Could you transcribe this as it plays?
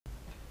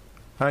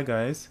Hi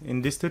guys,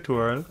 in this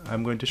tutorial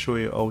I'm going to show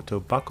you how to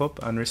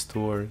backup and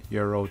restore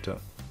your router.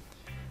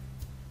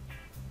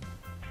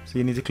 So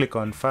you need to click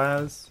on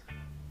Files,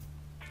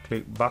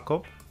 click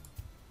Backup,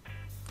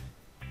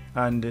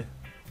 and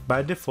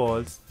by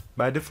default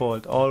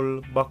all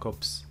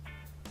backups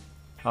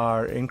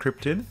are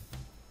encrypted,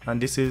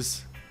 and this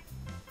is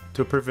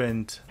to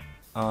prevent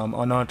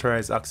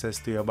unauthorized access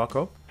to your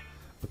backup,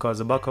 because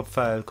the backup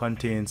file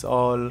contains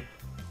all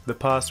the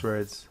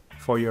passwords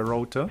for your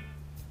router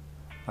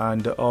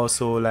and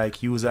also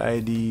like user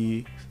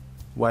ID,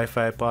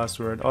 Wi-Fi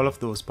password. All of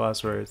those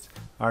passwords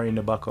are in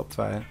the backup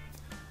file.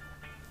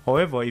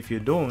 However, if you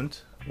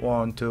don't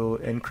want to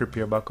encrypt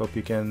your backup,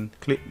 you can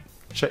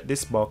check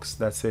this box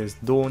that says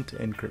don't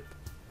encrypt.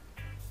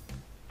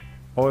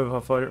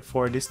 However,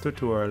 for this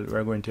tutorial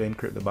we're going to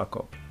encrypt the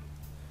backup.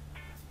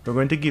 We're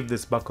going to give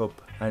this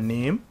backup a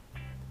name.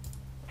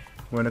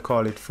 We're going to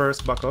call it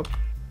first backup.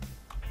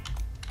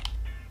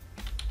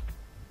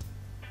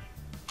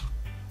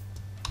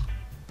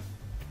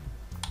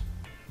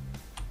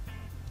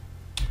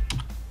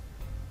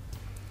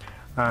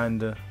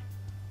 And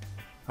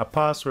a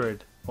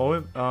password.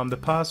 The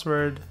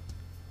password,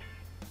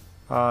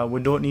 we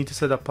don't need to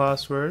set a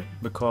password,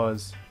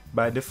 because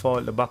by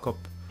default the backup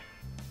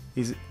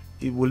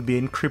will be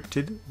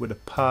encrypted with the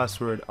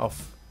password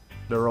of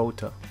the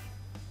router.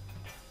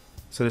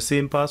 So the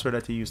same password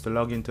that you use to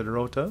log into the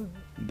router,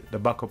 the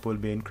backup will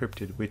be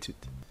encrypted with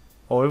it.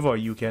 However,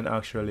 you can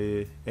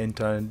actually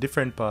enter a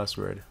different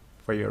password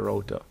for your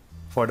router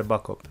for the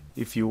backup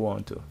if you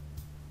want to.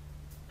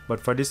 But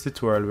for this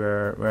tutorial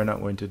we're not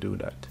going to do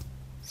that.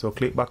 So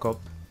click backup,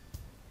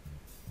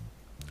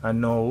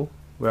 and now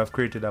we have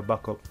created a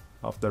backup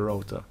of the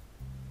router.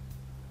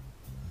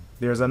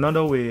 There's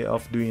another way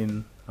of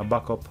doing a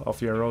backup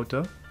of your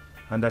router,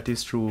 and that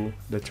is through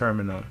the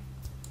terminal.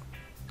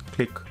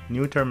 Click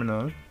new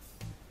terminal,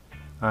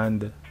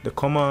 and the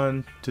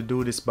command to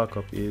do this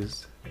backup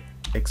is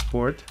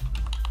export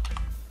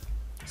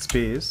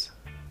space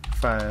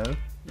file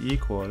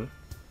equal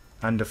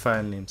and the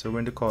file name. So we're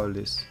going to call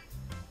this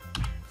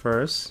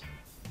first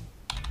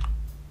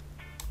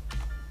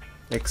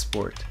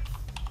export,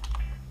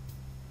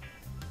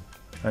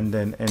 and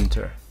then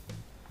enter.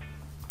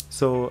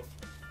 So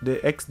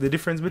the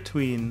difference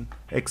between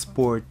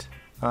export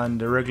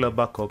and the regular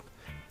backup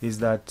is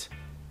that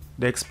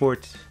the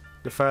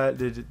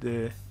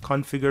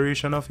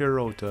configuration of your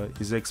router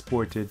is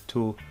exported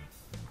to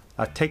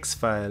a text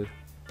file,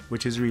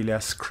 which is really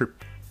a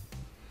script,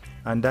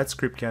 and that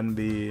script can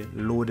be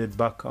loaded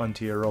back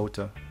onto your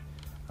router.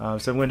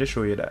 So I'm going to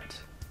show you that.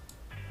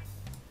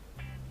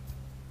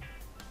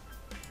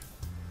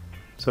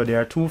 So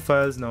there are two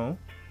files now,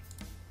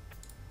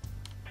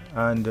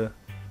 and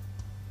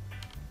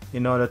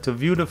in order to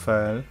view the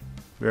file,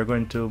 we're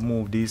going to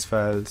move these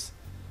files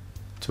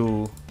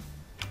to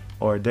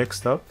our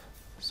desktop.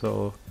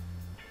 So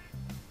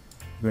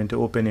we're going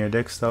to open your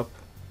desktop,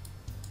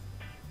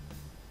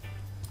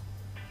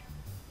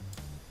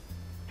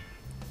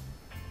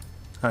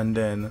 and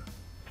then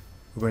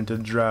we're going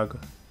to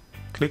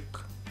click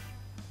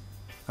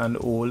and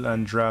hold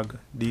and drag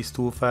these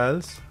two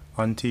files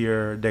onto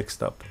your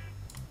desktop.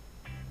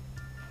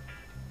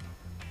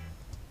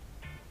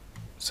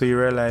 So you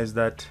realize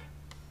that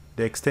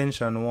the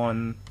extension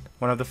one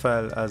of the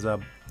files has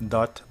a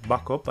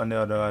 .backup and the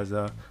other has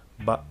a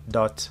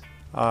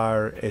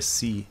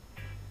 .rsc.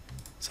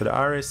 So the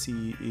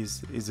rsc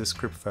is a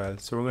script file.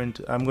 So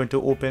I'm going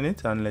to open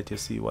it and let you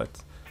see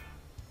what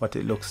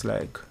it looks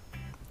like.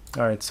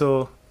 All right,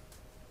 so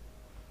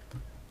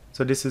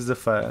this is the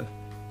file.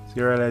 So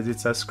you realize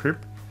it's a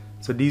script.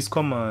 So these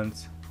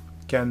commands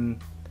can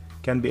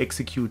be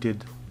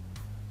executed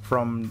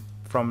from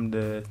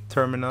the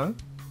terminal.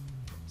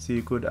 So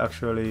you could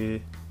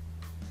actually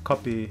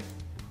copy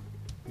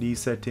these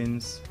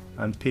settings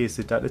and paste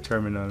it at the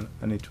terminal,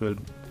 and it will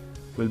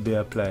be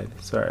applied.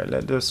 So all right,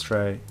 let us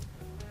try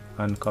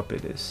and copy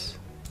this.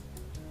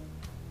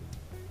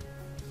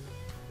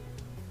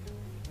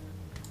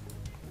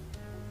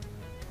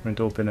 I'm going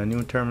to open a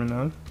new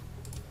terminal,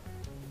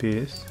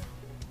 paste,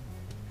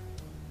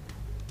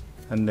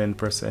 and then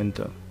press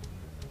enter.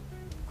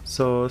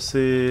 So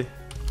say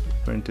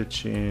I'm going to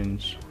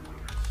change.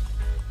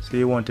 So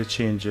you want to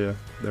change the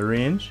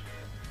range.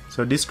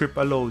 So this script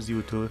allows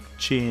you to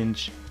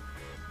change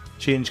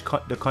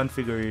the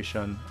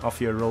configuration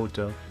of your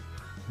router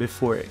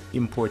before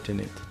importing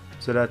it.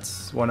 So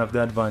that's one of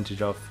the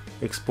advantages of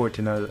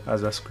exporting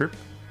as a script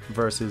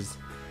versus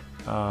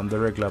the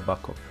regular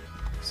backup.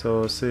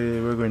 So say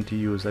we're going to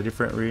use a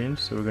different range.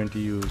 So we're going to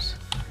use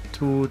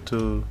 2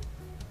 to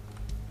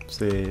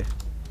say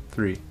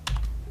 3.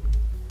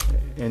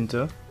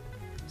 Enter.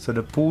 So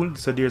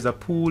there's a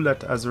pool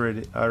that has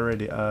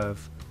already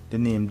have the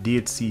name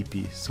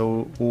DHCP,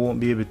 so we won't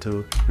be able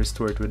to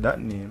restore it with that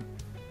name.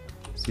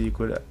 So you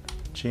could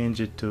change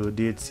it to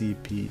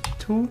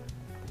DHCP2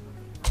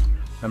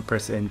 and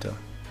press enter.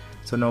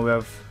 So now we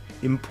have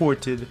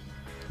imported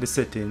the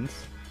settings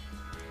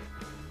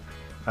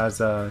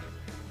as a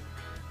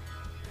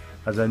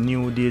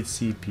new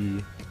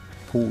DHCP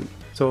pool.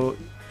 So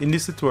in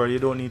this tutorial you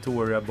don't need to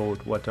worry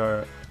about what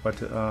are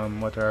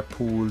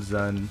pools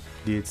and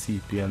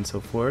DHCP and so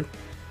forth.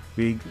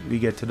 We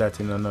get to that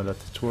in another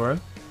tutorial.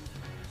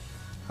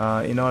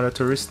 In order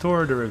to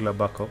restore the regular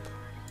backup,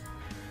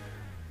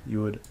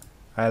 you would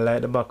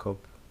highlight the backup,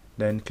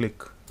 then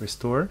click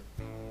restore,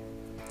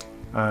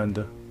 and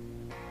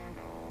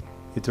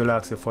it will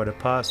ask you for the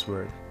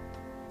password.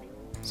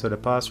 So the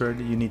password,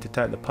 you need to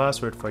type the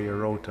password for your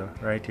router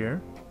right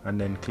here and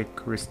then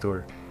click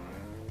restore.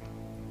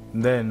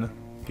 Then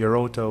your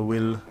router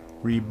will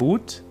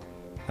reboot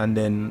and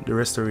then the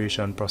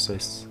restoration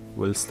process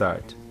will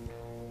start.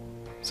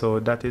 So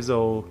that is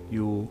how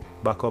you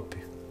back up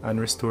and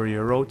restore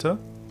your router.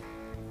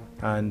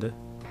 And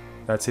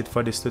that's it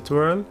for this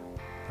tutorial,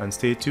 and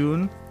stay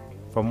tuned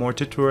for more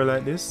tutorials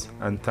like this,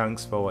 and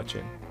thanks for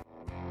watching.